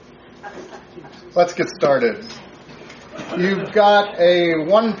Let's get started. You've got a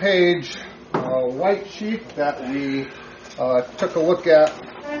one-page white sheet that we took a look at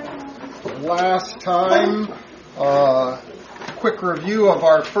last time. Quick review of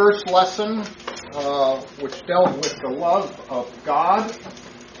our first lesson, which dealt with the love of God.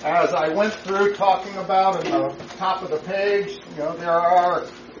 As I went through talking about in the top of the page, there are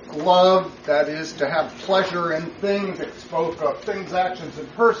love that is to have pleasure in things. It spoke of things, actions,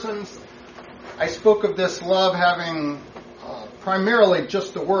 and persons. I spoke of this love having primarily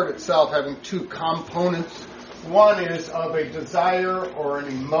just the word itself having two components. One is of a desire or an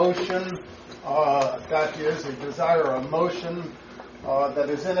emotion, that is a desire or emotion that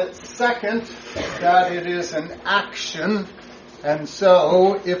is in it. Second, that it is an action. And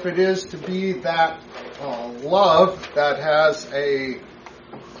so, if it is to be that love that has a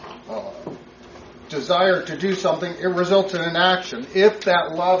desire to do something, it results in an action. If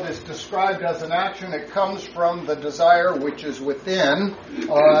that love is described as an action, it comes from the desire which is within,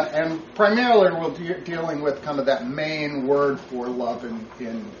 and primarily we'll be dealing with kind of that main word for love in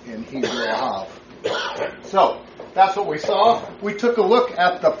Hebrew, ahav. So, that's what we saw. We took a look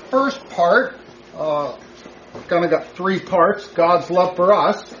at the first part. Kind of got three parts. God's love for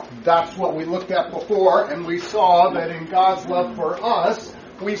us. That's what we looked at before, and we saw that in God's love for us,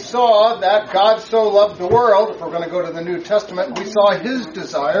 we saw that God so loved the world. If we're going to go to the New Testament, we saw His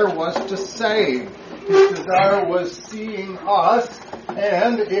desire was to save. His desire was seeing us,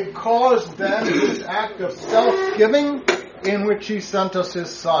 and it caused then His act of self-giving in which He sent us His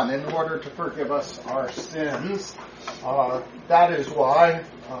Son in order to forgive us our sins. That is why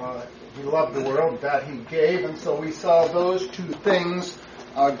He loved the world, that He gave, and so we saw those two things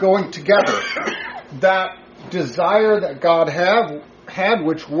going together. That desire that God had,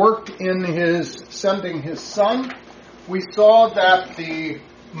 which worked in His sending His Son. We saw that the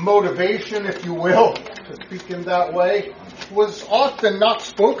motivation, if you will, to speak in that way, was often not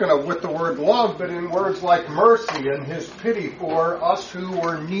spoken of with the word love, but in words like mercy and His pity for us who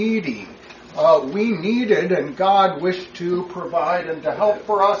were needy. We needed, and God wished to provide and to help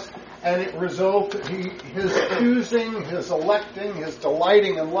for us, and it resulted, His choosing, His electing, His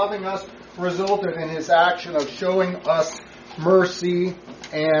delighting and loving us resulted in His action of showing us mercy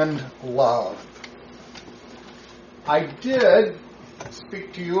and love. I did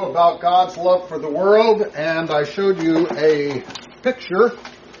speak to you about God's love for the world, and I showed you a picture,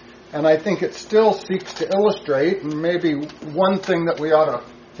 and I think it still seeks to illustrate, and maybe one thing that we ought to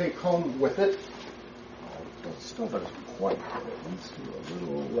take home with it. It still doesn't quite get it. Let's do a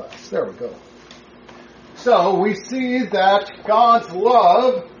little less. There we go. So we see that God's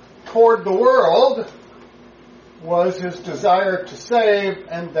love toward the world was His desire to save,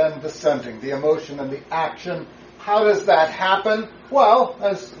 and then the sending, the emotion and the action. How does that happen? Well,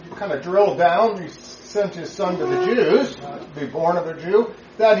 as you kind of drill down, He sent His Son to the Jews, to be born of a Jew,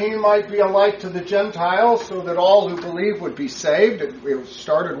 that He might be a light to the Gentiles, so that all who believe would be saved. It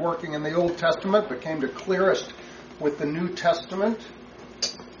started working in the Old Testament, but came to clearest with the New Testament.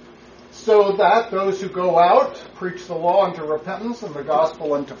 So that those who go out preach the law unto repentance and the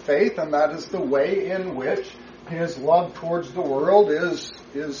gospel unto faith, and that is the way in which His love towards the world is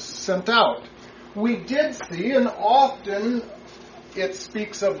sent out. We did see, and often it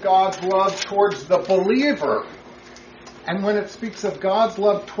speaks of God's love towards the believer. And when it speaks of God's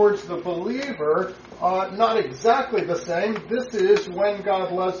love towards the believer, not exactly the same. This is when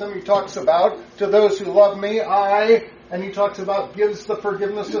God loves them. He talks about, to those who love me, and He talks about gives the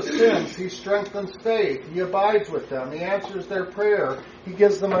forgiveness of sins. He strengthens faith. He abides with them. He answers their prayer. He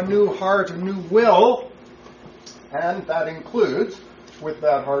gives them a new heart, a new will. And that includes, with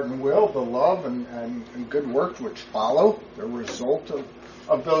that heart and will, the love and good works which follow, the result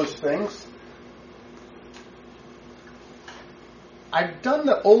of those things. I've done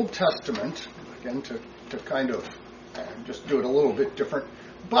the Old Testament, again, to kind of just do it a little bit different.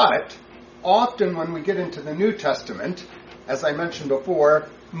 But often when we get into the New Testament, as I mentioned before,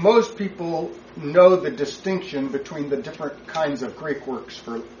 most people know the distinction between the different kinds of Greek words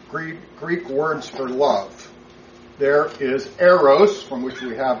for love. There is eros, from which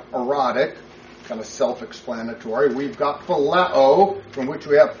we have erotic, kind of self-explanatory. We've got phileo, from which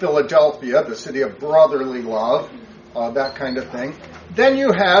we have Philadelphia, the city of brotherly love, that kind of thing. Then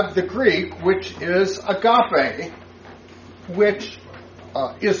you have the Greek, which is agape, which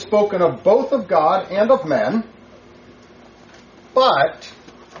is spoken of both of God and of men. But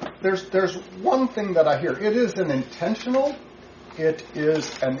there's one thing that I hear. It is an intentional, it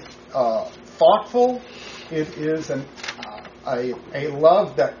is an thoughtful, it is a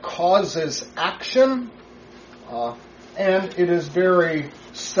love that causes action. and it is very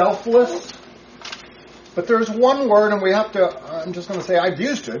selfless. But there's one word, and we have to, I'm just going to say I've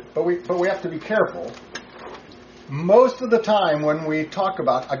used it, but we have to be careful. Most of the time when we talk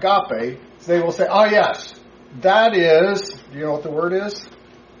about agape, they will say, oh yes, that is, do you know what the word is?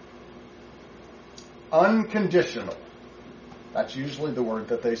 Unconditional. That's usually the word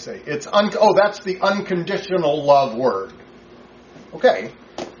that they say. That's the unconditional love word. Okay,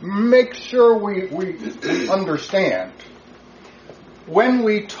 make sure we understand. When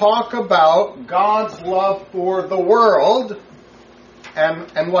we talk about God's love for the world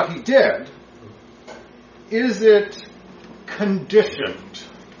and what He did, is it conditioned?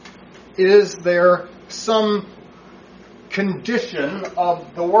 Is there some condition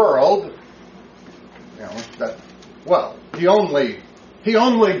of the world? He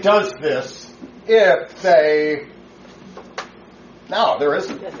only does this if they. No, there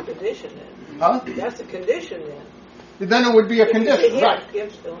isn't. That's a condition then. Huh? That's a condition then. Then it would be a condition, right?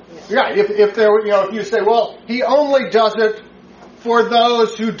 Yeah. If there, if you say, well, He only does it for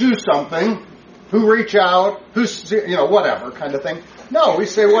those who do something, who reach out, who whatever kind of thing. No, we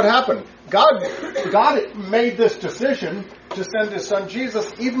say, what happened? God made this decision to send His Son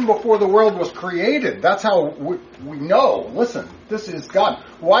Jesus even before the world was created. That's how we know. Listen, this is God.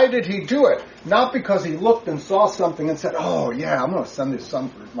 Why did He do it? Not because He looked and saw something and said, oh yeah, I'm going to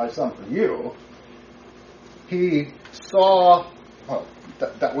send my son for you. He saw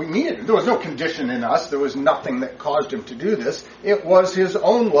that we needed it. There was no condition in us. There was nothing that caused Him to do this. It was His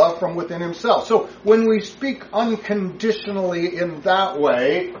own love from within Himself. So when we speak unconditionally in that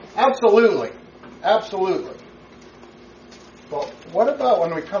way, absolutely. But what about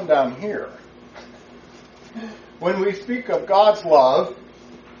when we come down here? When we speak of God's love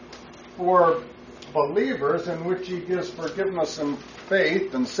for believers in which He gives forgiveness and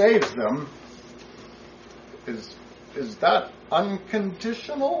faith and saves them, is that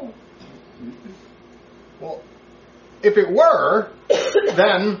unconditional? Well, if it were,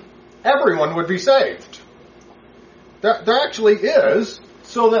 then everyone would be saved. There actually is,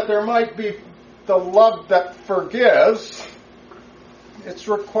 so that there might be the love that forgives. It's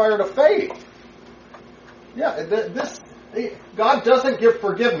required of faith. Yeah, God doesn't give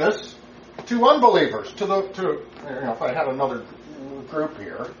forgiveness to unbelievers. If I had another group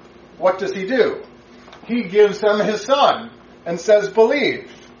here, what does He do? He gives them His Son and says,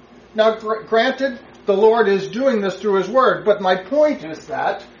 believe. Now, granted, the Lord is doing this through His Word, but my point is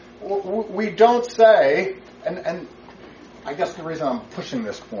that we don't say, and I guess the reason I'm pushing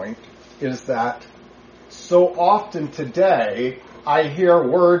this point is that so often today I hear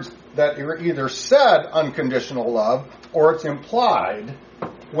words that are either said unconditional love or it's implied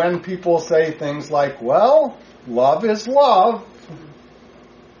when people say things like, well, love is love.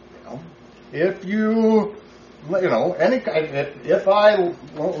 If if I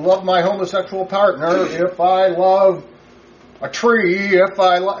love my homosexual partner, if I love a tree, if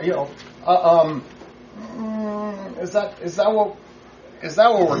I love, is that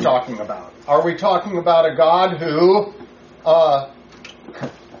what we're talking about? Are we talking about a God who,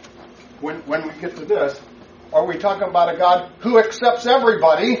 when we get to this, are we talking about a God who accepts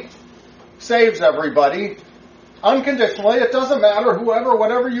everybody, saves everybody, unconditionally? It doesn't matter,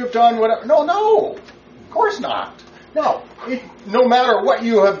 whatever you've done, whatever. No, of course not. No, no matter what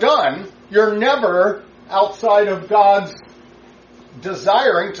you have done, you're never outside of God's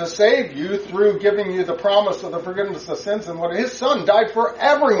desiring to save you through giving you the promise of the forgiveness of sins and what His Son died for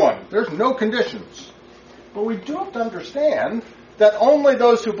everyone. There's no conditions. But we do have to understand that only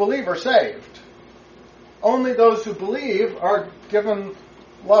those who believe are saved. Only those who believe are given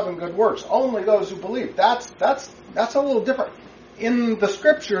love and good works. Only those who believe. That's a little different. In the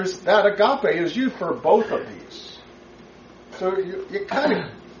Scriptures, that agape is used for both of these. So you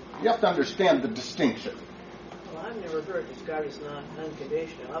have to understand the distinction. Well, I've never heard that God is not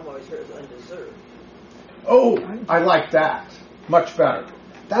unconditional. I've always heard undeserved. Oh, I like that. Much better.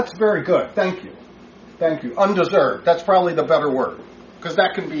 That's very good. Thank you. Undeserved. That's probably the better word. Because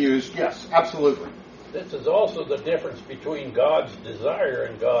that can be used, yes, absolutely. This is also the difference between God's desire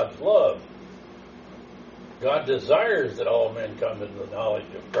and God's love. God desires that all men come into the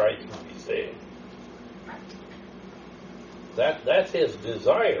knowledge of Christ and be saved. That's His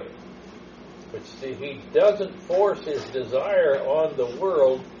desire. But see, He doesn't force His desire on the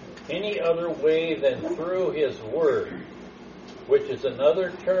world any other way than through His Word, which is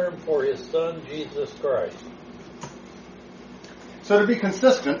another term for His Son, Jesus Christ. So to be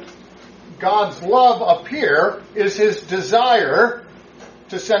consistent, God's love up here is His desire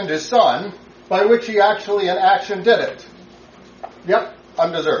to send His Son, by which He actually in action did it. Yep,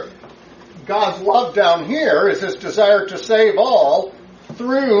 undeserved. God's love down here is his desire to save all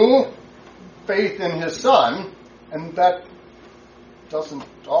through faith in his Son, and that doesn't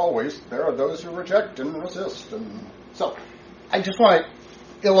always. There are those who reject and resist, and so I just want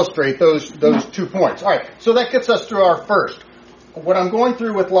to illustrate those 2 points. All right, so that gets us through our first. What I'm going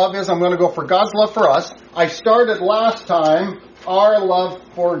through with love is I'm going to go for God's love for us. I started last time our love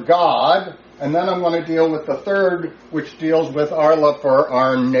for God, and then I'm going to deal with the third, which deals with our love for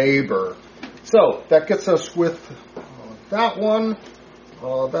our neighbor. So that gets us with that one.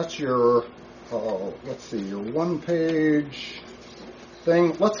 That's your, let's see, your one-page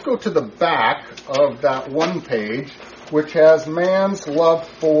thing. Let's go to the back of that one page, which has man's love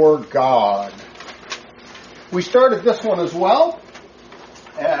for God. We started this one as well,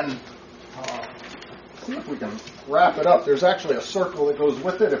 and see if we can wrap it up. There's actually a circle that goes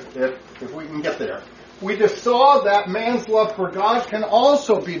with it if we can get there. We just saw that man's love for God can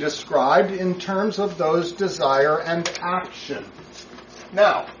also be described in terms of those desire and action.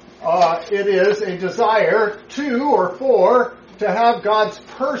 Now, it is a desire to or for to have God's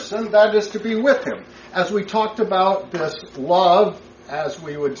person, that is to be with him. As we talked about this love, as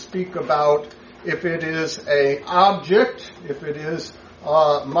we would speak about if it is an object, if it is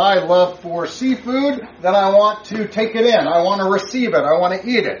my love for seafood, then I want to take it in. I want to receive it. I want to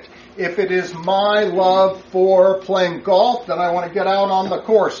eat it. If it is my love for playing golf, then I want to get out on the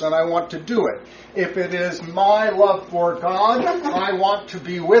course and I want to do it. If it is my love for God, I want to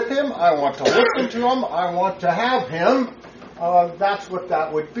be with him. I want to listen to him. I want to have him. That's what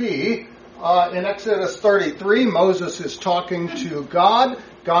that would be. In Exodus 33, Moses is talking to God.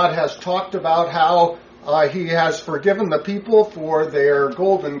 God has talked about how he has forgiven the people for their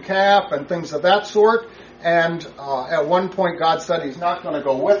golden calf and things of that sort. And at one point, God said he's not going to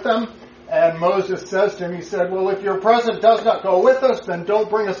go with them. And Moses says to him, he said, well, if your presence does not go with us, then don't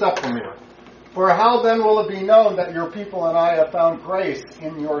bring us up from here. For how then will it be known that your people and I have found grace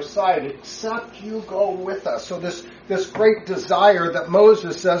in your sight, except you go with us? So this great desire that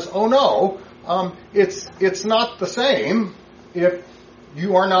Moses says, oh no, it's not the same if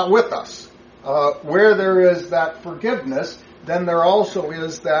you are not with us. Where there is that forgiveness, then there also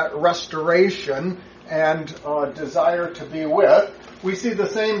is that restoration and desire to be with. We see the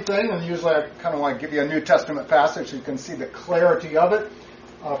same thing, and usually I kind of want to give you a New Testament passage so you can see the clarity of it.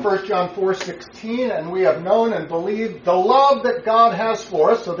 1 John 4:16, and we have known and believed the love that God has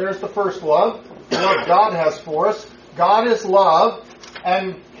for us. So there's the first love, the love God has for us. God is love,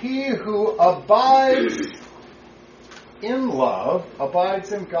 and he who abides in love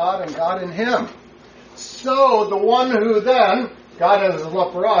abides in God and God in him. So the one who then, God has his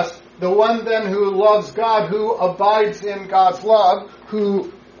love for us, the one then who loves God, who abides in God's love,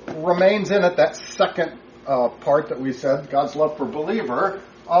 who remains in it, that second part that we said, God's love for believer,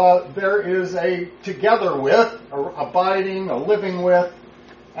 there is a together with, a abiding, a living with,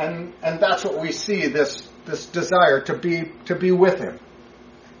 and that's what we see, this desire to be with him.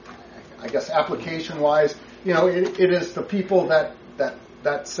 I guess application-wise, it is the people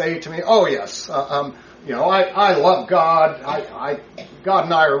that say to me, oh yes, I love God. God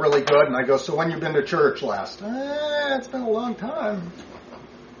and I are really good. And I go, so when you been to church last? It's been a long time.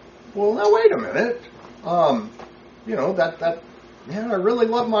 Well, now wait a minute. I really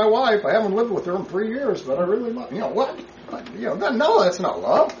love my wife. I haven't lived with her in 3 years, but I really love, what? No, that's not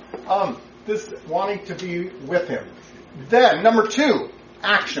love. This wanting to be with him. Then, number 2,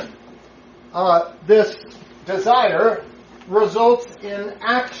 action. This desire results in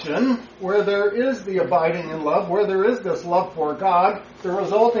action where there is the abiding in love, where there is this love for God. The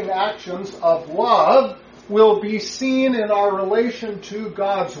resulting actions of love will be seen in our relation to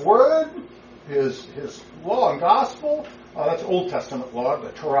God's Word, His law and gospel. That's Old Testament law,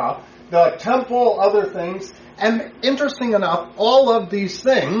 the Torah, the temple, other things. And interesting enough, all of these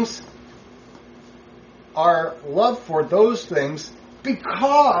things are love for those things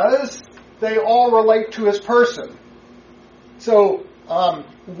because they all relate to his person. So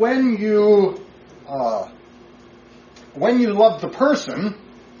when you love the person,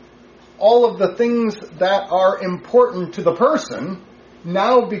 all of the things that are important to the person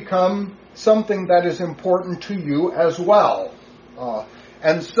now become something that is important to you as well.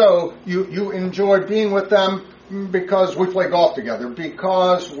 And so you enjoy being with them because we play golf together,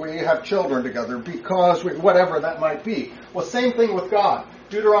 because we have children together, because whatever that might be. Well, same thing with God.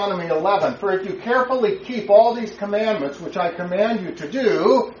 Deuteronomy 11, for if you carefully keep all these commandments which I command you to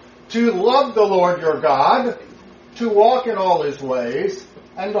do, to love the Lord your God, to walk in all his ways,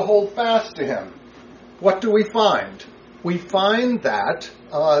 and to hold fast to him. What do we find? We find that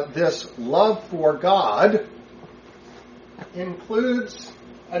this love for God includes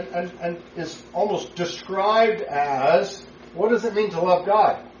and is almost described as, what does it mean to love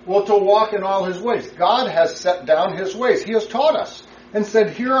God? Well, to walk in all His ways. God has set down His ways. He has taught us and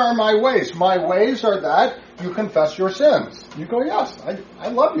said, here are my ways. My ways are that you confess your sins. You go, yes, I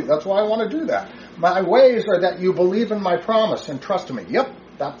love you. That's why I want to do that. My ways are that you believe in my promise and trust in me. Yep,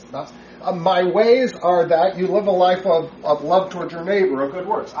 that's my ways are that you live a life of love towards your neighbor, of good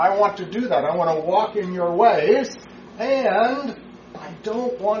works. I want to do that. I want to walk in your ways, and I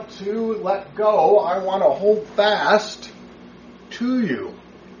don't want to let go. I want to hold fast to you.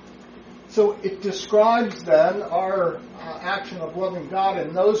 So it describes then our action of loving God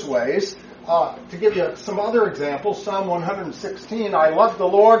in those ways. To give you some other examples, Psalm 116, I love the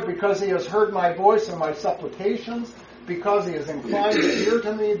Lord because He has heard my voice and my supplications, because He has inclined His ear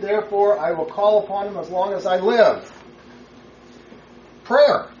to me, therefore I will call upon Him as long as I live.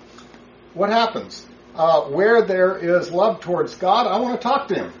 Prayer. What happens? Where there is love towards God, I want to talk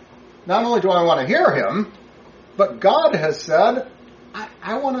to Him. Not only do I want to hear Him, but God has said,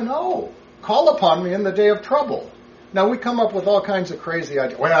 I want to know. Call upon me in the day of trouble. Now, we come up with all kinds of crazy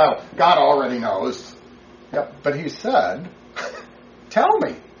ideas. Well, God already knows. Yep, but He said, tell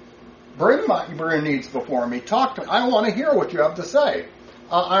me. Bring your needs before me. Talk to me. I want to hear what you have to say.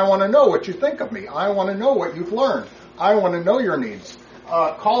 I want to know what you think of me. I want to know what you've learned. I want to know your needs.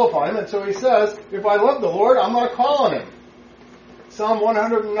 Call upon Him. And so He says, if I love the Lord, I'm going to call on Him. Psalm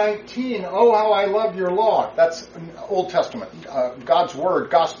 119, oh, how I love your law. That's Old Testament. God's Word,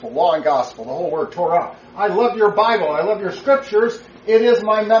 gospel, law and gospel, the whole word, Torah. I love your Bible. I love your scriptures. It is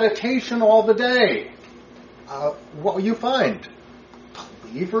my meditation all the day. What will you find?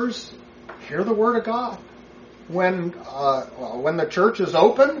 Believers hear the Word of God. When the church is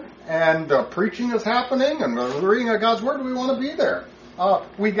open and preaching is happening and we're reading God's Word, we want to be there.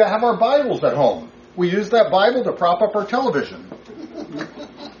 We have our Bibles at home. We use that Bible to prop up our television.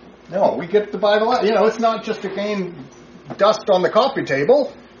 No, we get the Bible out. It's not just to gain dust on the coffee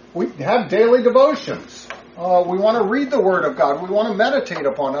table. We have daily devotions. We want to read the Word of God. We want to meditate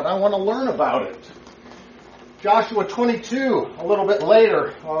upon it. I want to learn about it. Joshua 22, a little bit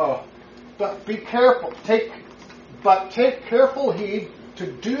later. But be careful. Take careful heed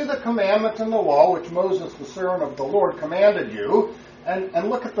to do the commandment and the law which Moses, the servant of the Lord, commanded you. And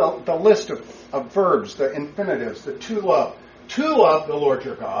look at the list of verbs, the infinitives, the to love. To love the Lord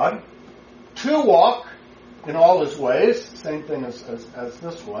your God. To walk in all His ways. Same thing as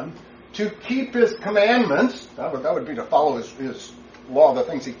this one. To keep His commandments. That would be to follow His law, the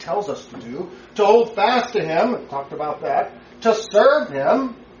things He tells us to do. To hold fast to Him. We talked about that. To serve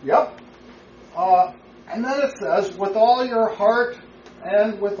Him. Yep. And then it says, with all your heart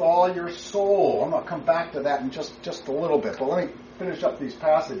and with all your soul. I'm going to come back to that in just a little bit. But let me finish up these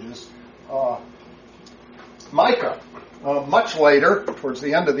passages. Micah. Much later, towards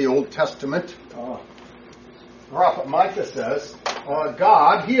the end of the Old Testament, prophet Micah says,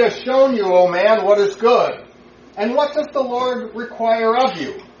 God, He has shown you, O man, what is good. And what does the Lord require of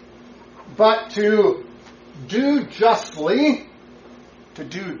you? But to do justly, to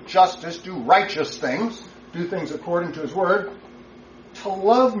do justice, do righteous things, do things according to His word, to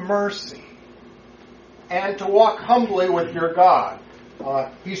love mercy, and to walk humbly with your God.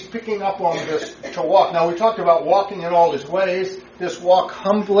 He's picking up on this to walk. Now, we talked about walking in all His ways. This walk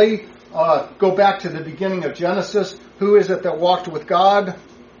humbly. Go back to the beginning of Genesis. Who is it that walked with God?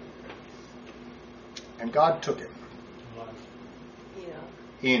 And God took it.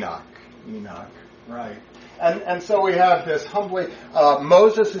 Enoch. Right. And so we have this humbly.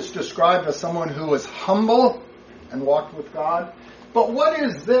 Moses is described as someone who was humble and walked with God. But what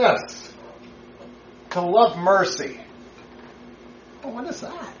is this? To love mercy. Well, what is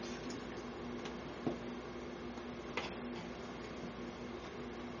that?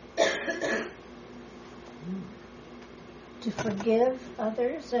 To forgive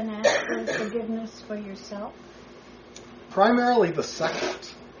others and ask for forgiveness for yourself? Primarily the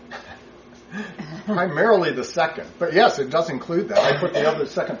second. Primarily the second. But yes, it does include that. I put the other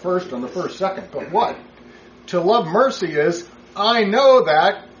second first and the first second. But what? To love mercy is, I know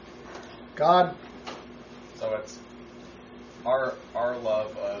that God... So it's our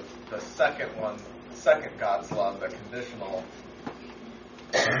love of the second one, second God's love, the conditional.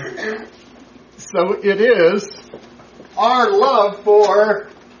 So it is our love for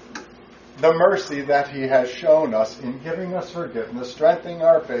the mercy that He has shown us in giving us forgiveness, strengthening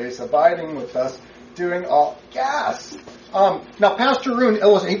our faith, abiding with us, doing all. Yes. Now, Pastor Roon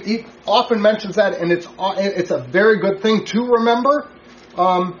he often mentions that, and it's a very good thing to remember.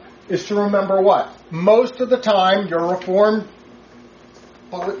 Is to remember what? Most of the time, your Reformed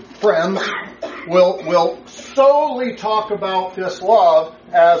friends will solely talk about this love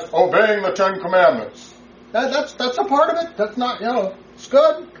as obeying the Ten Commandments. That's a part of it. That's not, it's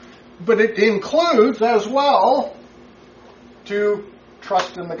good. But it includes as well to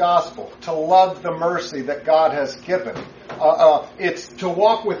trust in the gospel, to love the mercy that God has given. It's to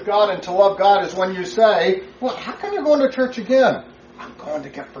walk with God and to love God is when you say, well, how come you're going to church again? I'm going to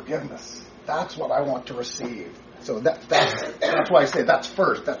get forgiveness. That's what I want to receive. So that's why I say that's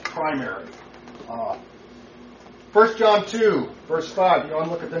first. That's primary. 1 John 2, verse 5. You want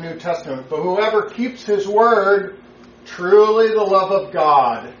to look at the New Testament. But whoever keeps his word, truly the love of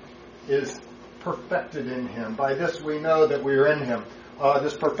God is perfected in him. By this we know that we are in him.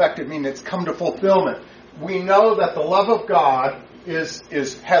 This perfected means it's come to fulfillment. We know that the love of God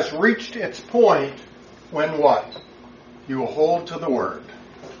has reached its point when what? You hold to the word.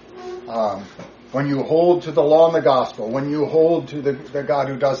 When you hold to the law and the gospel, when you hold to the God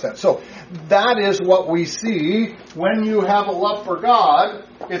who does that. So that is what we see when you have a love for God.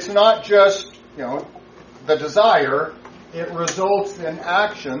 It's not just, the desire. It results in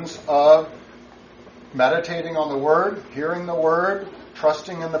actions of meditating on the word, hearing the word,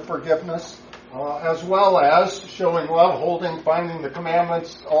 trusting in the forgiveness, as well as showing love, holding, finding the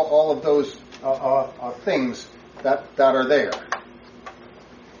commandments, all of those things that are there.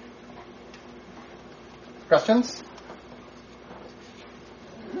 Questions?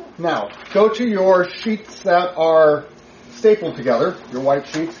 Now, go to your sheets that are stapled together, your white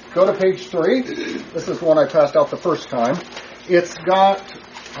sheets. Go to page 3. This is the one I passed out the first time. It's got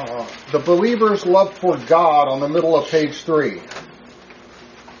the believer's love for God on the middle of page 3.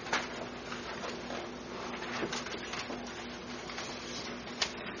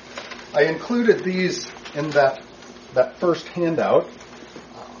 I included these in that first handout.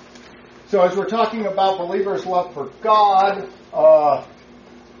 So as we're talking about believers' love for God, God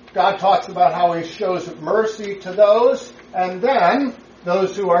talks about how he shows mercy to those, and then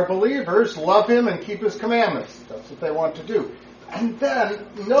those who are believers love him and keep his commandments. That's what they want to do. And then,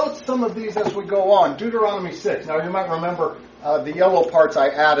 note some of these as we go on. Deuteronomy 6. Now, you might remember the yellow parts I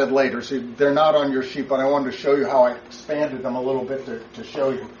added later, so they're not on your sheet, but I wanted to show you how I expanded them a little bit to show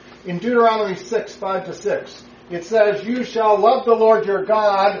you. In Deuteronomy 6, 5-6, it says, you shall love the Lord your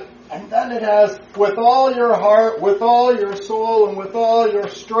God, and then it has, with all your heart, with all your soul, and with all your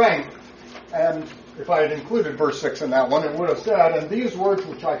strength. And if I had included verse 6 in that one, it would have said, and these words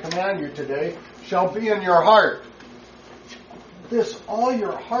which I command you today shall be in your heart. This, all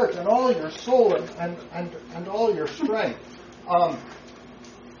your heart and all your soul and all your strength.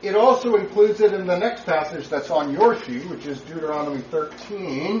 It also includes it in the next passage that's on your sheet, which is Deuteronomy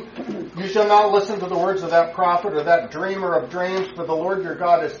 13. You shall not listen to the words of that prophet or that dreamer of dreams, for the Lord your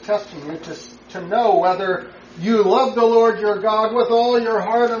God is testing you to know whether you love the Lord your God with all your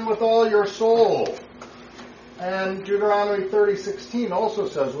heart and with all your soul. And Deuteronomy 30:16 also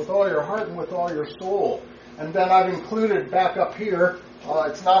says, with all your heart and with all your soul. And then I've included back up here,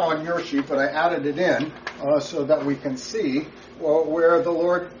 it's not on your sheet, but I added it in so that we can see where the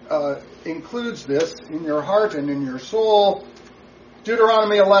Lord includes this in your heart and in your soul.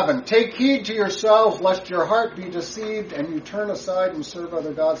 Deuteronomy 11, take heed to yourselves lest your heart be deceived and you turn aside and serve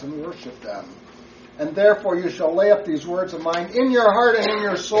other gods and worship them. And therefore you shall lay up these words of mine in your heart and in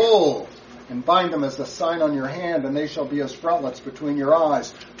your soul, and bind them as a sign on your hand, and they shall be as frontlets between your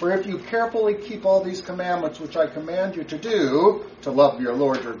eyes. For if you carefully keep all these commandments which I command you to do, to love your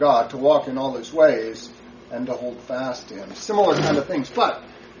Lord your God, to walk in all his ways, and to hold fast to him. Similar kind of things. But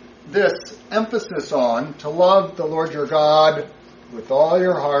this emphasis on to love the Lord your God with all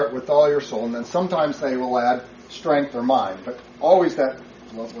your heart, with all your soul, and then sometimes they will add strength or mind, but always that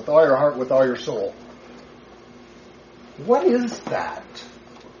love with all your heart, with all your soul. What is that?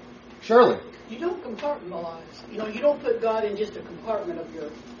 Shirley. You don't compartmentalize. You don't put God in just a compartment of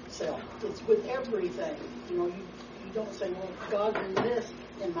yourself. It's with everything. You don't say, well, God's in this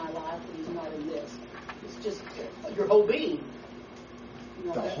in my life, and he's not in this. It's just your whole being.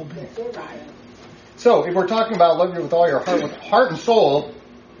 The whole being. That's everything. So, if we're talking about loving you with all your heart, with heart and soul,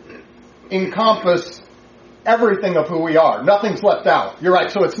 encompass everything of who we are. Nothing's left out. You're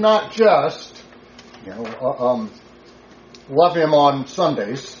right. So it's not just, love him on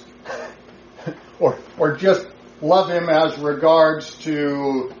Sundays. Or just love him as regards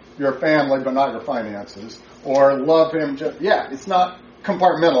to your family but not your finances. Or love him it's not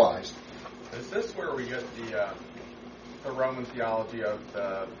compartmentalized. Is this where we get the Roman theology of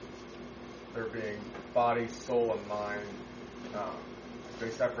there being body, soul, and mind?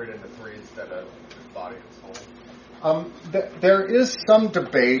 They separate into three instead of body and soul? There is some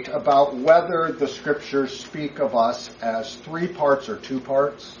debate about whether the scriptures speak of us as 3 parts or 2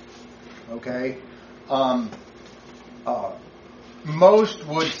 parts. Okay? Most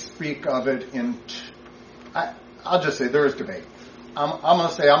would speak of it in... I'll just say there is debate. I'm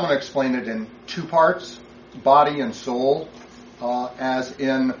going to explain it in two parts, body and soul, as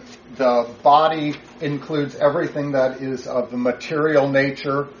in the body includes everything that is of the material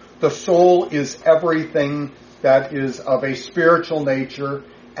nature. The soul is everything that is of a spiritual nature.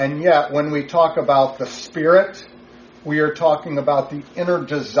 And yet, when we talk about the spirit, we are talking about the inner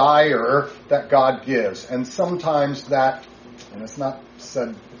desire that God gives. And sometimes that, and it's not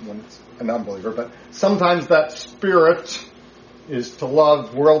said when it's an unbeliever, but sometimes that spirit is to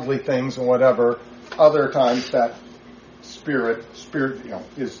love worldly things and whatever. Other times that spirit,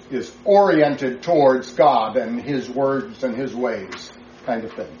 is oriented towards God and His words and His ways, kind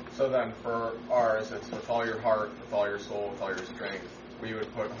of thing. So then, for ours, it's with all your heart, with all your soul, with all your strength. We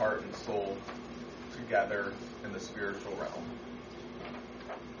would put heart and soul together in the spiritual realm.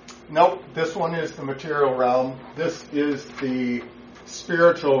 Nope, this one is the material realm. This is the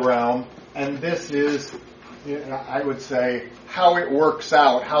spiritual realm, and this is, I would say, how it works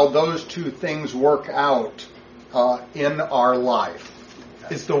out, how those two things work out in our life,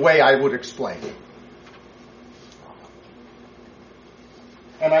 is the way I would explain it.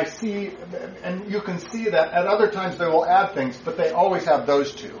 And I see, and you can see that at other times they will add things, but they always have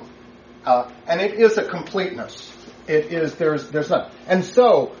those two. And it is a completeness. It is, there's none. And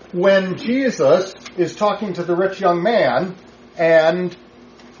so, when Jesus is talking to the rich young man, and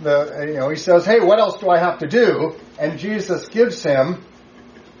he says, hey, what else do I have to do? And Jesus gives him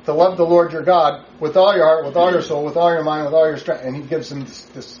to love the Lord your God with all your heart, with all your soul, with all your mind, with all your strength. And he gives him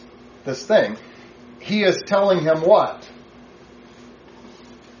this thing. He is telling him what?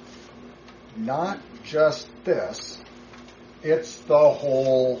 Not just this. It's the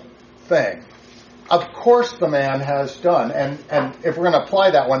whole thing. Of course the man has done, and if we're going to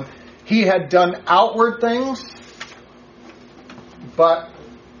apply that one, he had done outward things, but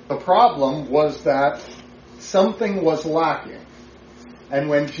the problem was that something was lacking. And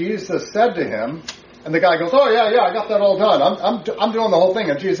when Jesus said to him, and the guy goes, oh yeah, I got that all done. I'm doing the whole thing.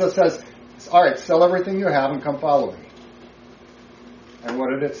 And Jesus says, all right, sell everything you have and come follow me. And what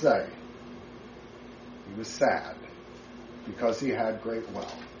did it say? He was sad because he had great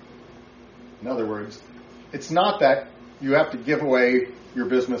wealth. In other words, it's not that you have to give away your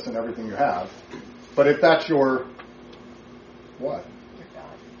business and everything you have, but if that's your what?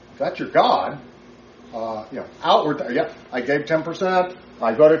 If that's your God, outward. Yeah, I gave 10%.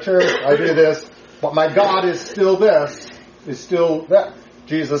 I go to church. I do this, but my God is still this. Is still that.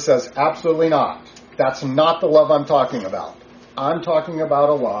 Jesus says, absolutely not. That's not the love I'm talking about. I'm talking about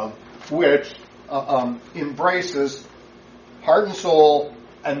a love which embraces heart and soul,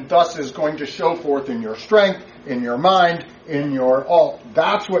 and thus is going to show forth in your strength, in your mind, in your all.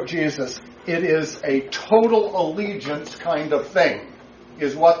 That's what Jesus, it is a total allegiance kind of thing,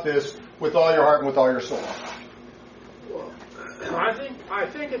 is what this, with all your heart and with all your soul. Well, I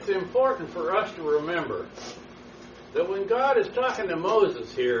think it's important for us to remember that when God is talking to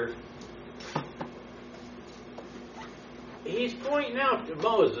Moses here, He's pointing out to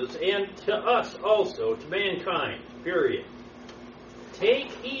Moses and to us also, to mankind, period.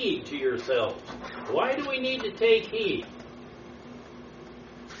 Take heed to yourselves. Why do we need to take heed?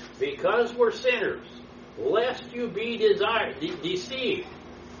 Because we're sinners, lest you be deceived.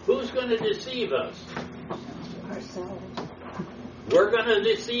 Who's going to deceive us? Ourselves. We're going to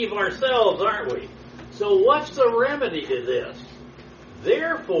deceive ourselves, aren't we? So what's the remedy to this?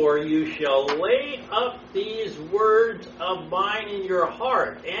 Therefore you shall lay up these words of mine in your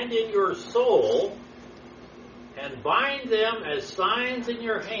heart and in your soul, and bind them as signs in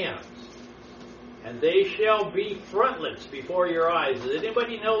your hands, and they shall be frontlets before your eyes. Does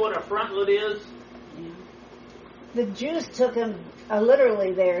anybody know what a frontlet is? Yeah. The Jews took him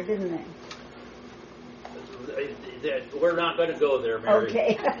literally there, didn't they? We're not going to go there, Mary.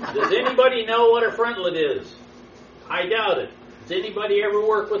 Okay. Does anybody know what a frontlet is? I doubt it. Does anybody ever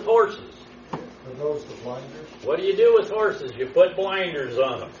work with horses? Are those the blinders? What do you do with horses? You put blinders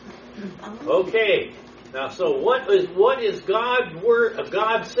on them. Okay. Now, so what is God's word?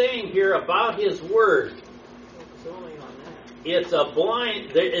 God saying here about His word? It's only on that. It's a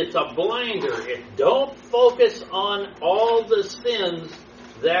blinder. Don't focus on all the sins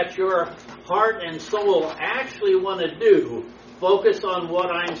that your heart and soul actually want to do. Focus on what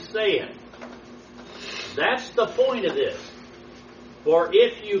I'm saying. That's the point of this. For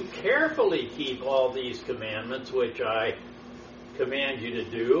if you carefully keep all these commandments, which I command you to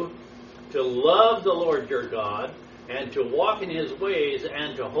do, to love the Lord your God, and to walk in His ways,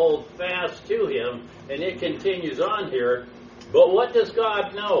 and to hold fast to Him, and it continues on here. But what does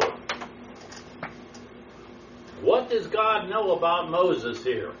God know? What does God know about Moses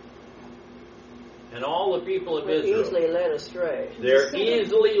here? And all the people of We're Israel. easily led astray. They're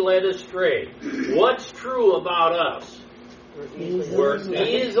easily led astray. What's true about us? We're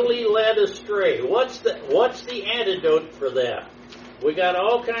easily led astray. What's the antidote for that? We got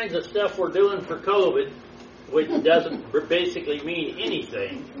all kinds of stuff we're doing for COVID, which doesn't basically mean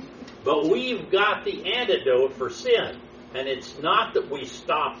anything. But we've got the antidote for sin. And it's not that we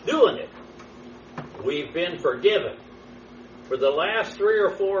stopped doing it. We've been forgiven. For the last 3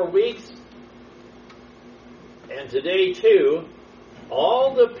 or 4 weeks, and today too,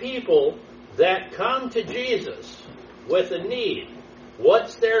 all the people that come to Jesus with a need,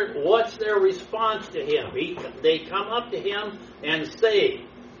 what's their response to Him? They come up to Him and say,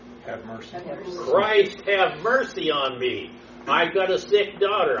 Have mercy. Christ, have mercy on me. I've got a sick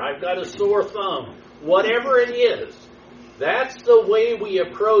daughter. I've got a sore thumb. Whatever it is, that's the way we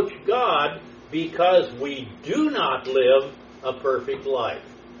approach God, because we do not live a perfect life.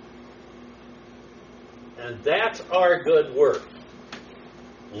 And that's our good work.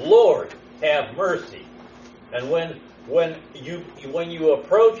 Lord, have mercy. And when you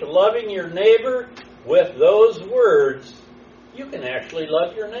approach loving your neighbor with those words, you can actually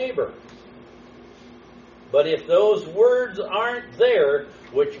love your neighbor. But if those words aren't there,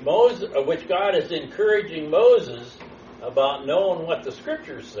 which God is encouraging Moses about knowing what the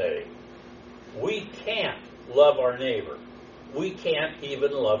Scriptures say, we can't love our neighbor. We can't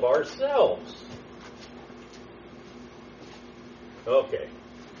even love ourselves. Okay.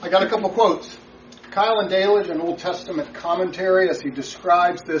 I got a couple quotes. Kyle and Dalage, an Old Testament commentary, as he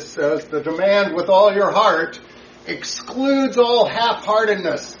describes this, says, the demand with all your heart excludes all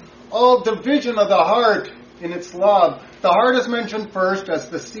half-heartedness, all division of the heart in its love. The heart is mentioned first as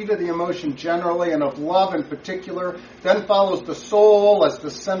the seat of the emotion generally and of love in particular. Then follows the soul as the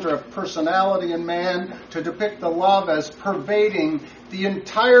center of personality in man, to depict the love as pervading the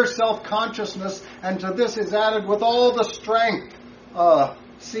entire self-consciousness, and to this is added with all the strength,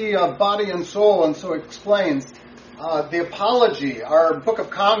 body and soul, and so it explains. The Apology, our Book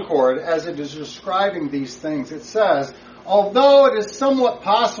of Concord, as it is describing these things, it says, although it is somewhat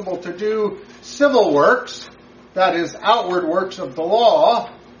possible to do civil works, that is, outward works of the law,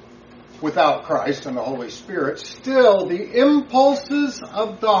 without Christ and the Holy Spirit, still the impulses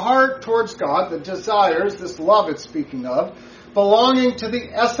of the heart towards God, the desires, this love it's speaking of, belonging to the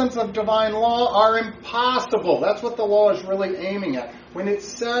essence of divine law, are impossible. That's what the law is really aiming at. When it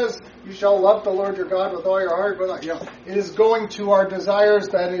says, you shall love the Lord your God with all your heart, it is going to our desires,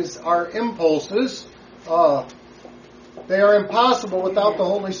 that is, our impulses. They are impossible without the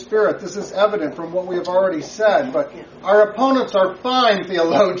Holy Spirit. This is evident from what we have already said. But our opponents are fine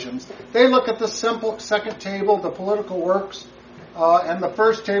theologians. They look at the simple second table, the political works, and the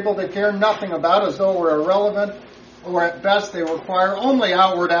first table they care nothing about, as though we're irrelevant, or at best they require only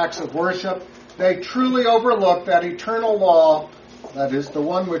outward acts of worship. They truly overlook that eternal law, that is, the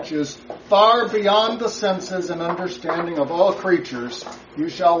one which is far beyond the senses and understanding of all creatures. You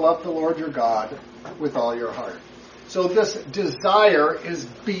shall love the Lord your God with all your heart. So this desire is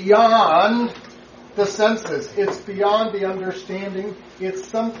beyond the senses. It's beyond the understanding. It's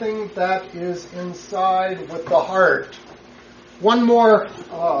something that is inside with the heart. One more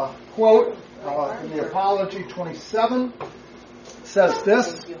quote in the Apology 27 says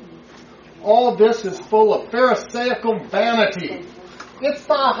this: all this is full of pharisaical vanity. It's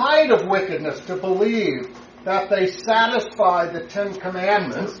the height of wickedness to believe that they satisfy the 10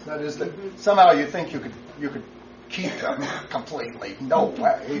 Commandments. That is, that somehow you think you could keep them completely. No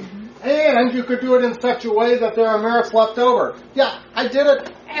way. And you could do it in such a way that there are merits left over. Yeah, I did it,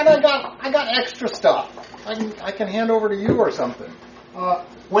 and I got extra stuff. I can hand over to you or something.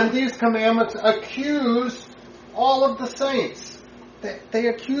 When these commandments accuse all of the saints, they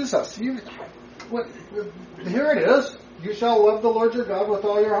accuse us. Here it is. You shall love the Lord your God with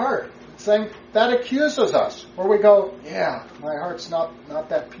all your heart. Saying that accuses us, where we go, yeah, my heart's not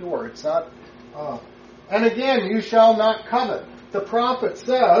that pure. It's not. And again, you shall not covet. The prophet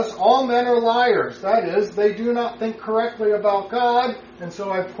says, all men are liars. That is, they do not think correctly about God. And so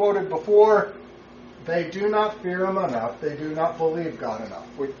I've quoted before, they do not fear Him enough. They do not believe God enough.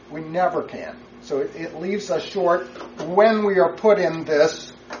 We never can. So it leaves us short when we are put in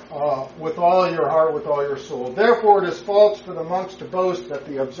this with all your heart, with all your soul. Therefore, it is false for the monks to boast that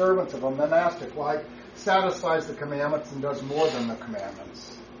the observance of a monastic life satisfies the commandments and does more than the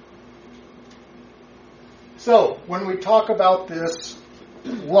commandments. So, when we talk about this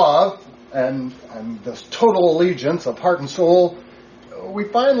love and this total allegiance of heart and soul, we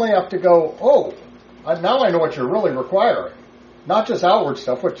finally have to go, now I know what you're really requiring. Not just outward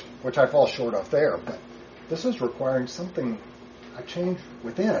stuff, which I fall short of there, This is requiring something, a change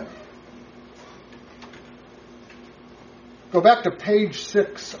within. Go back to page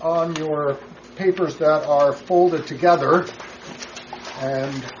 6 on your papers that are folded together.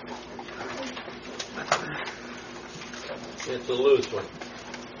 And it's a loose one.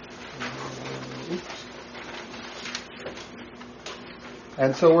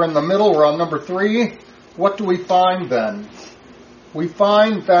 And so we're in the middle. We're on number 3. What do we find then? We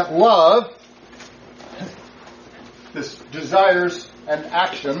find that love, this desires and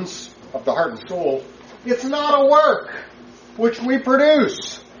actions of the heart and soul, it's not a work which we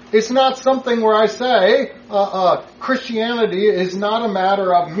produce. It's not something where I say Christianity is not a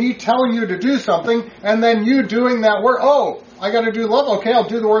matter of me telling you to do something and then you doing that work. Oh, I got to do love. Okay, I'll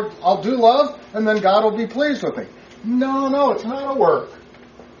do the work. I'll do love, and then God will be pleased with me. No, it's not a work.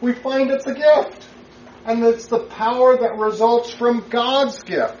 We find it's a gift. And it's the power that results from God's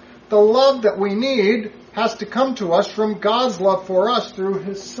gift. The love that we need has to come to us from God's love for us through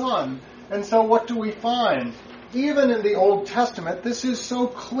His Son. And so what do we find? Even in the Old Testament, this is so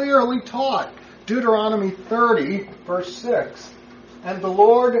clearly taught. Deuteronomy 30, verse 6. And the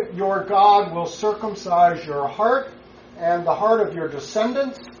Lord your God will circumcise your heart and the heart of your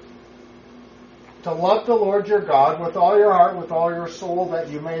descendants to love the Lord your God with all your heart, with all your soul, that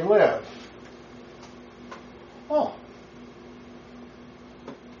you may live. Oh.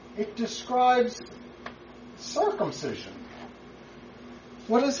 It describes circumcision.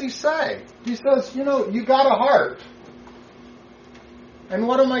 What does he say? He says, you got a heart. And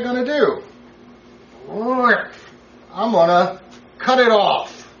what am I going to do? I'm going to cut it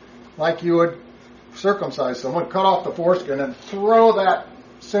off. Like you would circumcise someone, cut off the foreskin and throw that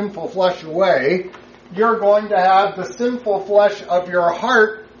sinful flesh away. You're going to have the sinful flesh of your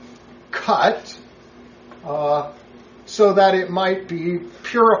heart cut so that it might be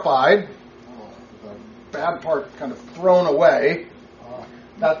purified, the bad part kind of thrown away.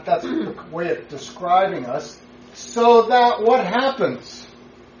 That's the way of describing us. So that what happens?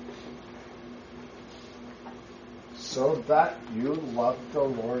 So that you love the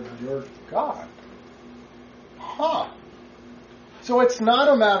Lord your God. So it's not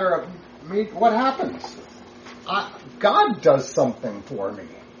a matter of me. What happens? God does something for me.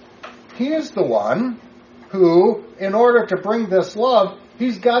 He is the one who, in order to bring this love,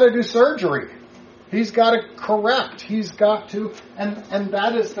 He's got to do surgery. He's got to correct. He's got to, and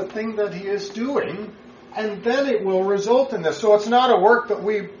that is the thing that He is doing. And then it will result in this. So it's not a work that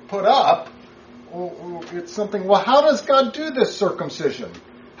we put up. It's something, well, how does God do this circumcision?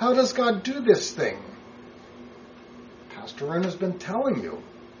 How does God do this thing? Pastor Ren has been telling you.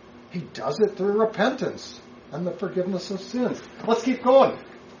 He does it through repentance and the forgiveness of sins. Let's keep going.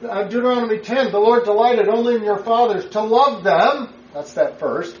 Deuteronomy 10, the Lord delighted only in your fathers to love them. That's that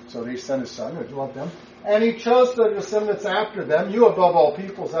first. So He sent His Son to love them. And He chose the descendants after them, you above all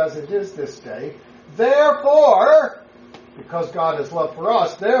peoples as it is this day. Therefore, because God has love for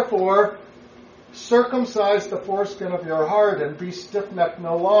us, therefore, circumcise the foreskin of your heart and be stiff-necked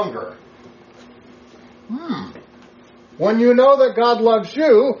no longer. When you know that God loves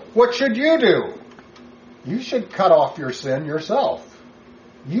you, what should you do? You should cut off your sin yourself.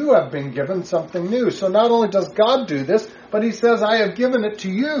 You have been given something new. So not only does God do this, but He says, I have given it to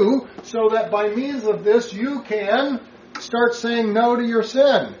you so that by means of this you can start saying no to your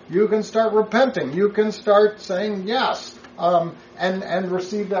sin. You can start repenting. You can start saying yes and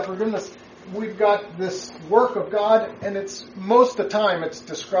receive that forgiveness. We've got this work of God, and it's most of the time it's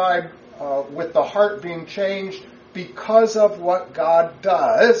described with the heart being changed because of what God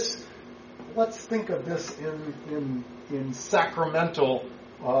does. Let's think of this in sacramental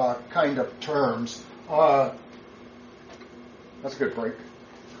kind of terms. That's a good break.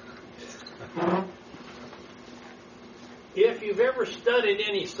 If you've ever studied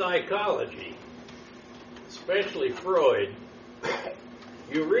any psychology, especially Freud,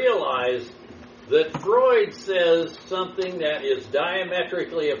 you realize that Freud says something that is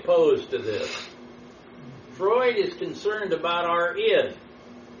diametrically opposed to this. Freud is concerned about our id.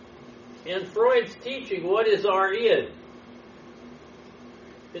 In Freud's teaching, what is our id?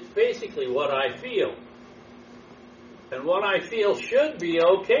 It's basically what I feel. And what I feel should be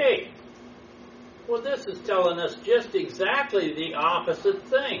okay. Well, this is telling us just exactly the opposite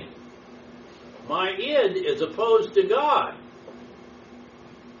thing. My id is opposed to God.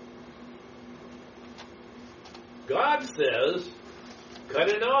 God says, cut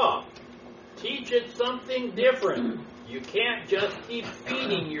it off. Teach it something different. You can't just keep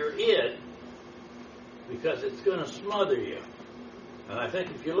feeding your id because it's going to smother you. And I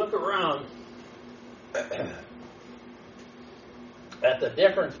think if you look around, at the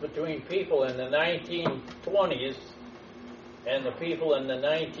difference between people in the 1920s and the people in the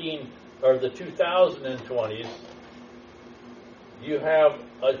 2020s. You have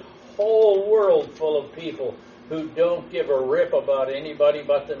a whole world full of people who don't give a rip about anybody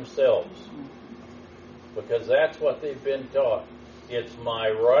but themselves, because that's what they've been taught. It's my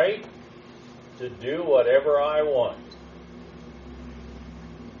right to do whatever I want.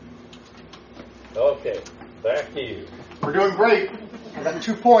 Okay, back to you. We're doing great. I got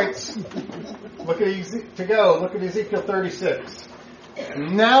 2 points. Look at Ezekiel 36.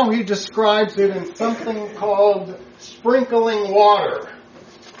 Now he describes it in something called sprinkling water.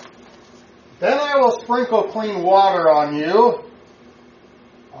 Then I will sprinkle clean water on you,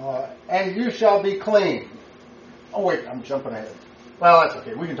 and you shall be clean. Oh wait, I'm jumping ahead. Well, that's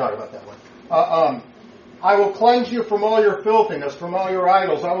okay. We can talk about that one. I will cleanse you from all your filthiness, from all your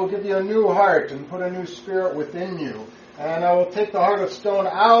idols. I will give you a new heart and put a new spirit within you. And I will take the heart of stone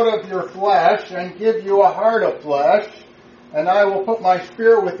out of your flesh and give you a heart of flesh. And I will put my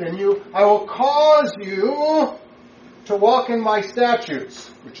spirit within you. I will cause you to walk in my statutes,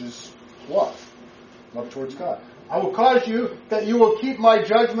 which is love. Love towards God. I will cause you that you will keep my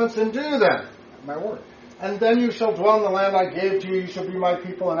judgments and do them. My word. And then you shall dwell in the land I gave to you. You shall be my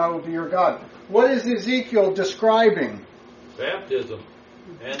people and I will be your God. What is Ezekiel describing? Baptism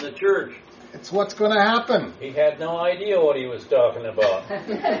and the church. It's what's going to happen. He had no idea what he was talking about.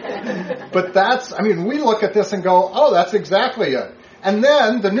 But we look at this and go, oh, that's exactly it. And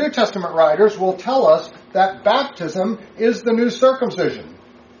then the New Testament writers will tell us that baptism is the new circumcision.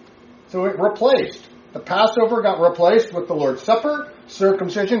 So it replaced. The Passover got replaced with the Lord's Supper.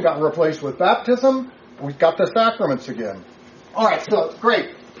 Circumcision got replaced with baptism. We've got the sacraments again. All right, so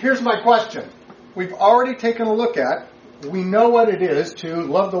great. Here's my question. We've already taken a look at, we know what it is to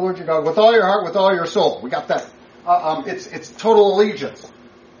love the Lord your God with all your heart, with all your soul. We got that. It's total allegiance.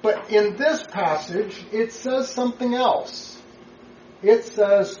 But in this passage, it says something else. It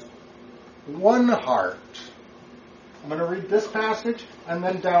says one heart. I'm going to read this passage, and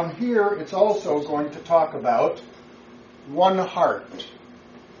then down here, it's also going to talk about one heart.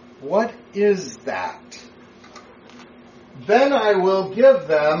 What is that? Then I will give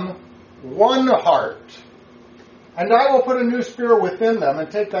them one heart. And I will put a new spirit within them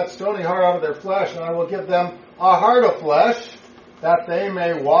and take that stony heart out of their flesh, and I will give them a heart of flesh, that they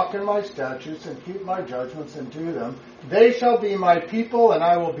may walk in my statutes and keep my judgments and do them. They shall be my people, and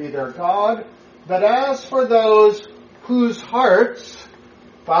I will be their God. But as for those whose hearts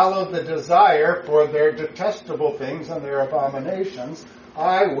follow the desire for their detestable things and their abominations,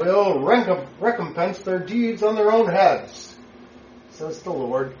 I will recompense their deeds on their own heads, says the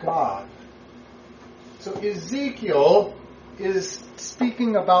Lord God. So Ezekiel is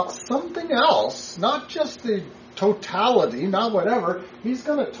speaking about something else, not just the totality, not whatever. He's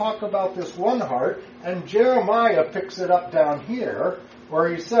going to talk about this one heart, and Jeremiah picks it up down here, where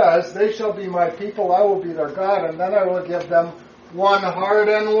he says, they shall be my people, I will be their God, and then I will give them one heart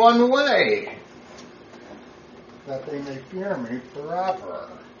and one way, that they may fear me forever.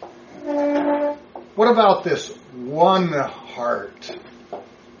 What about this one heart?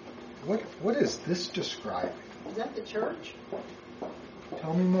 What is this describing? Is that the church?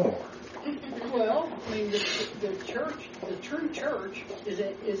 Tell me more. Well, I mean, the church, the true church, is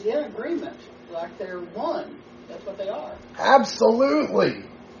in agreement, like they're one. That's what they are. Absolutely.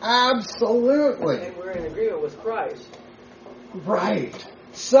 Absolutely. And we're in agreement with Christ. Right.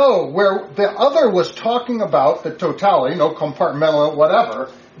 So, where the other was talking about the totality, no compartmental,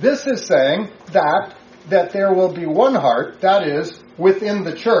 whatever, this is saying that there will be one heart, that is, within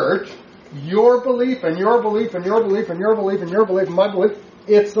the church, your belief and your belief and your belief and your belief and your belief and my belief,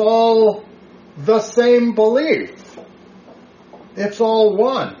 it's all the same belief. It's all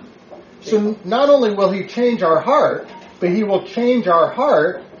one. So not only will he change our heart, but he will change our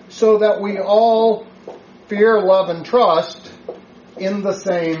heart so that we all fear, love, and trust in the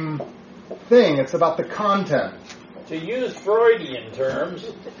same thing. It's about the content. To use Freudian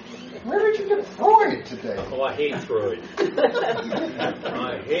terms... Where did you get Freud today? Oh, I hate Freud.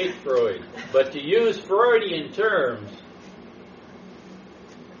 I hate Freud. But to use Freudian terms,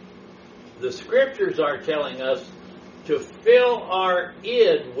 the scriptures are telling us to fill our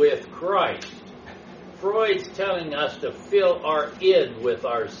id with Christ. Freud's telling us to fill our id with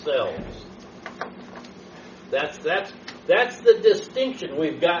ourselves. That's the distinction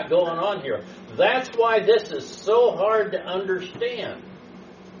we've got going on here. That's why this is so hard to understand.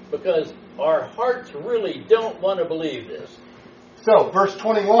 Because our hearts really don't want to believe this. So, verse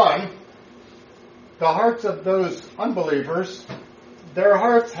 21, the hearts of those unbelievers, their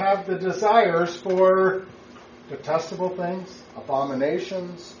hearts have the desires for detestable things,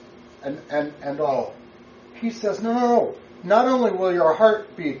 abominations, and all. He says, no. Not only will your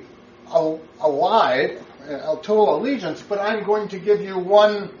heart be alive, a total allegiance, but I'm going to give you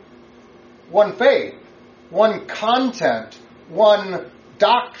one faith, one content, one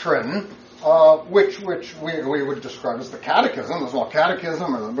doctrine, which we would describe as the catechism, the small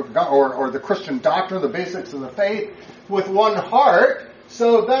catechism, or the book of God, or the Christian doctrine, the basics of the faith, with one heart,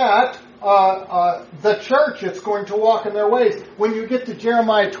 so that the church is going to walk in their ways. When you get to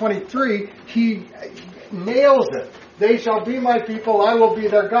Jeremiah 23, he nails it. They shall be my people, I will be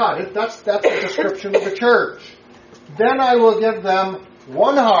their God. That's a description of the church. Then I will give them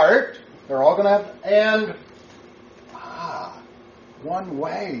one heart. They're all going to have, and one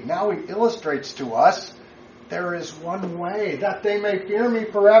way. Now he illustrates to us, there is one way, that they may fear me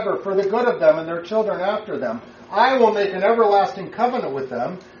forever, for the good of them and their children after them. I will make an everlasting covenant with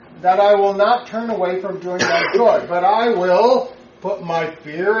them, that I will not turn away from doing them good, but I will put my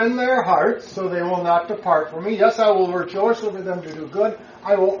fear in their hearts, so they will not depart from me. Yes, I will rejoice over them to do good.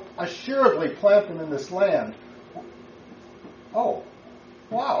 I will assuredly plant them in this land. Oh,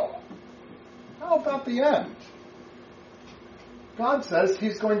 wow. How about the end? God says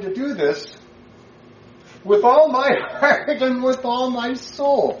he's going to do this with all my heart and with all my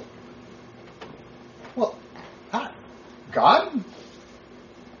soul. Well, God?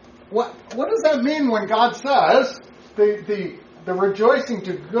 What does that mean when God says the rejoicing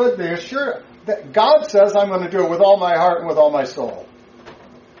to good, the assurance that God says I'm going to do it with all my heart and with all my soul?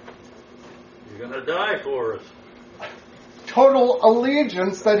 You're going to die for us. Total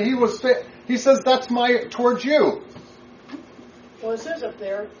allegiance that he says that's towards you. Well, it says up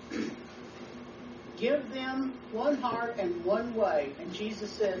there, give them one heart and one way. And Jesus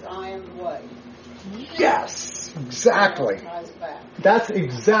says, I am the way. Yes, exactly. Ties back. That's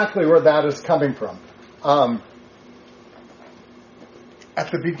exactly where that is coming from. At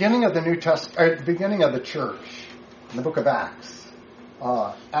the beginning of the New Testament, at the beginning of the church, in the book of Acts,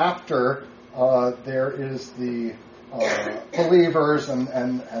 after there is the believers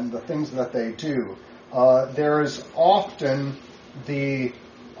and the things that they do, there is often the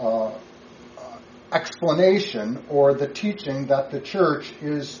explanation or the teaching that the church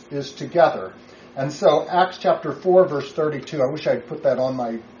is together. And so Acts chapter 4 verse 32, I wish I'd put that on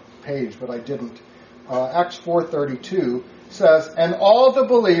my page, but I didn't. Acts 4:32 says, and all the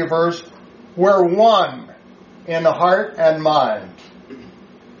believers were one in heart and mind.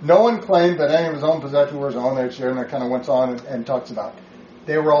 No one claimed that any of his own possession were his own. And it kind of went on and talks about it.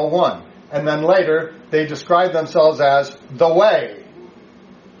 They were all one. And then later, they describe themselves as the way.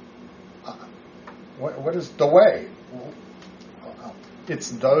 What is the way?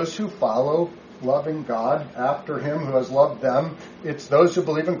 It's those who follow loving God after him who has loved them. It's those who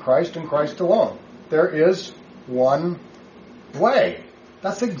believe in Christ and Christ alone. There is one way.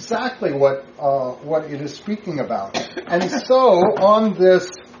 That's exactly what it is speaking about. And so on this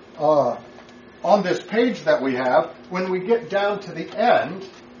page that we have, when we get down to the end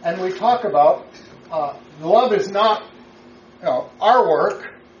and we talk about love is not our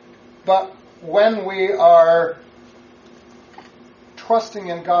work, but when we are trusting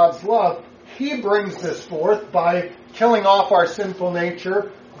in God's love, he brings this forth by killing off our sinful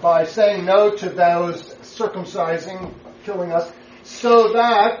nature, by saying no to those circumcising, killing us, so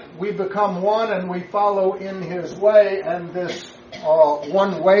that we become one and we follow in his way. And this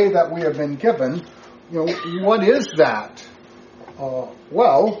one way that we have been given, what is that?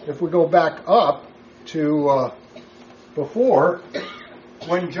 Well, if we go back up to before,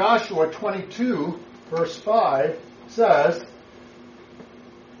 when Joshua 22 verse 5 says,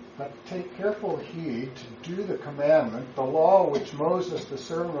 take careful heed to do the commandment, the law which Moses, the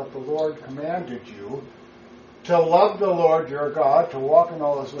servant of the Lord, commanded you, to love the Lord your God, to walk in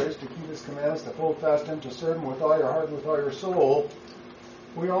all his ways, to keep his commands, to hold fast him, to serve him with all your heart and with all your soul.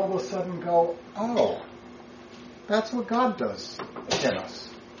 We all of a sudden go, oh, that's what God does in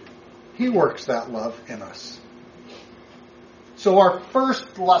us. He works that love in us. So our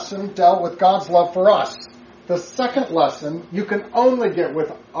first lesson dealt with God's love for us. The second lesson you can only get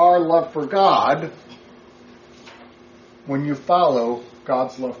with our love for God when you follow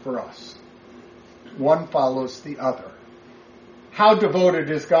God's love for us. One follows the other. How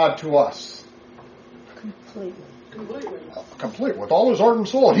devoted is God to us? Complete. With all his heart and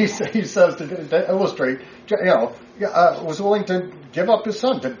soul, he says to illustrate, was willing to give up his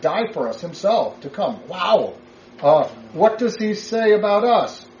son, to die for us himself, to come. Wow. What does he say about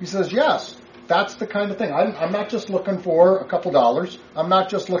us? He says, yes, that's the kind of thing. I'm not just looking for a couple dollars. I'm not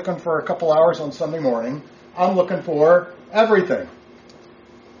just looking for a couple hours on Sunday morning. I'm looking for everything.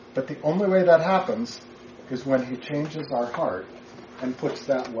 But the only way that happens is when he changes our heart and puts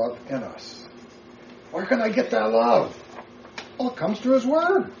that love in us. Where can I get that love? Well, it comes through his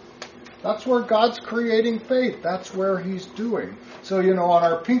word. That's where God's creating faith. That's where he's doing. So, on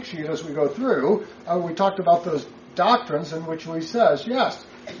our pink sheet as we go through, we talked about those doctrines in which he says, yes,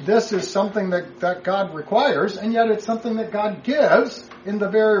 this is something that God requires, and yet it's something that God gives in the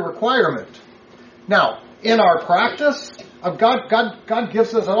very requirement. Now, in our practice, God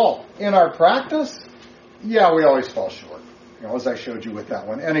gives us it all. In our practice, yeah, we always fall short. As I showed you with that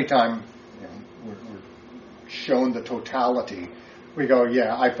one. Anytime we're shown the totality, we go,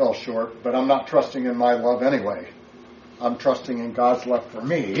 yeah, I fell short, but I'm not trusting in my love anyway. I'm trusting in God's love for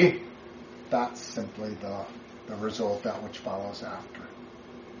me. That's simply the result, that which follows after.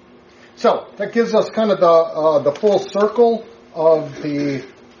 So, that gives us kind of the full circle of the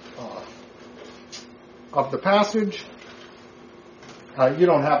passage. You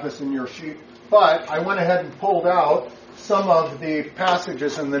don't have this in your sheet, but I went ahead and pulled out some of the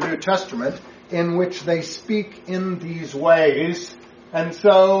passages in the New Testament in which they speak in these ways. And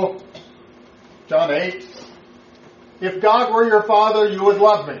so, John 8, if God were your father, you would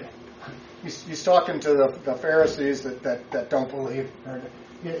love me. He's talking to the Pharisees that don't believe.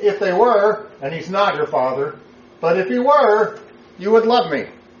 If they were, and he's not your father, but if he were, you would love me.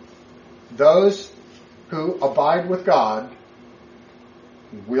 Those who abide with God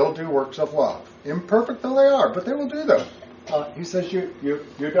will do works of love. Imperfect though they are, but they will do them. He says you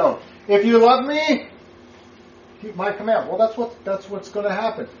don't. If you love me, keep my command. Well, that's what's going to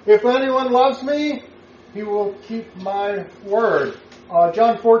happen. If anyone loves me, he will keep my word.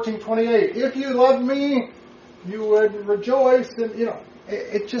 John 14:28. If you love me, you would rejoice. And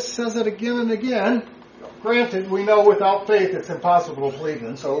it just says it again and again. Granted, we know without faith it's impossible to please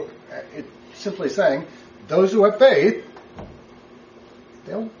him. So it's simply saying, those who have faith,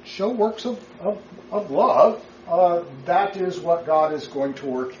 they'll show works of love. That is what God is going to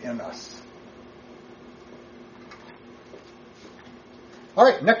work in us. All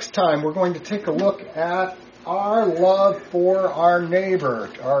right, next time we're going to take a look at our love for our neighbor,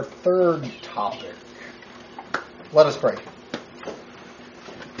 our third topic. Let us pray.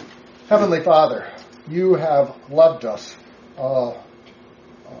 Heavenly Father, you have loved us.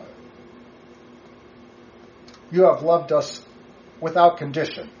 You have loved us without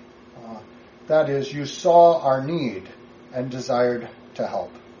condition. That is, you saw our need and desired to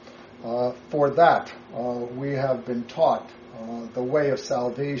help. For that, we have been taught the way of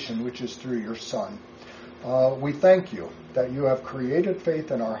salvation, which is through your Son. We thank you that you have created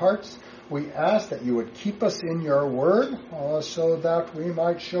faith in our hearts. We ask that you would keep us in your word so that we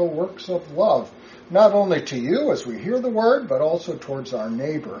might show works of love, not only to you as we hear the word, but also towards our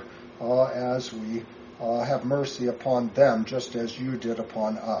neighbor as we have mercy upon them, just as you did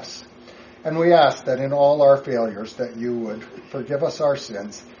upon us. And we ask that in all our failures that you would forgive us our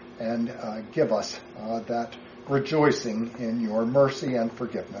sins and give us that rejoicing in your mercy and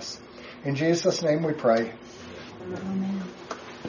forgiveness. In Jesus' name we pray. Amen.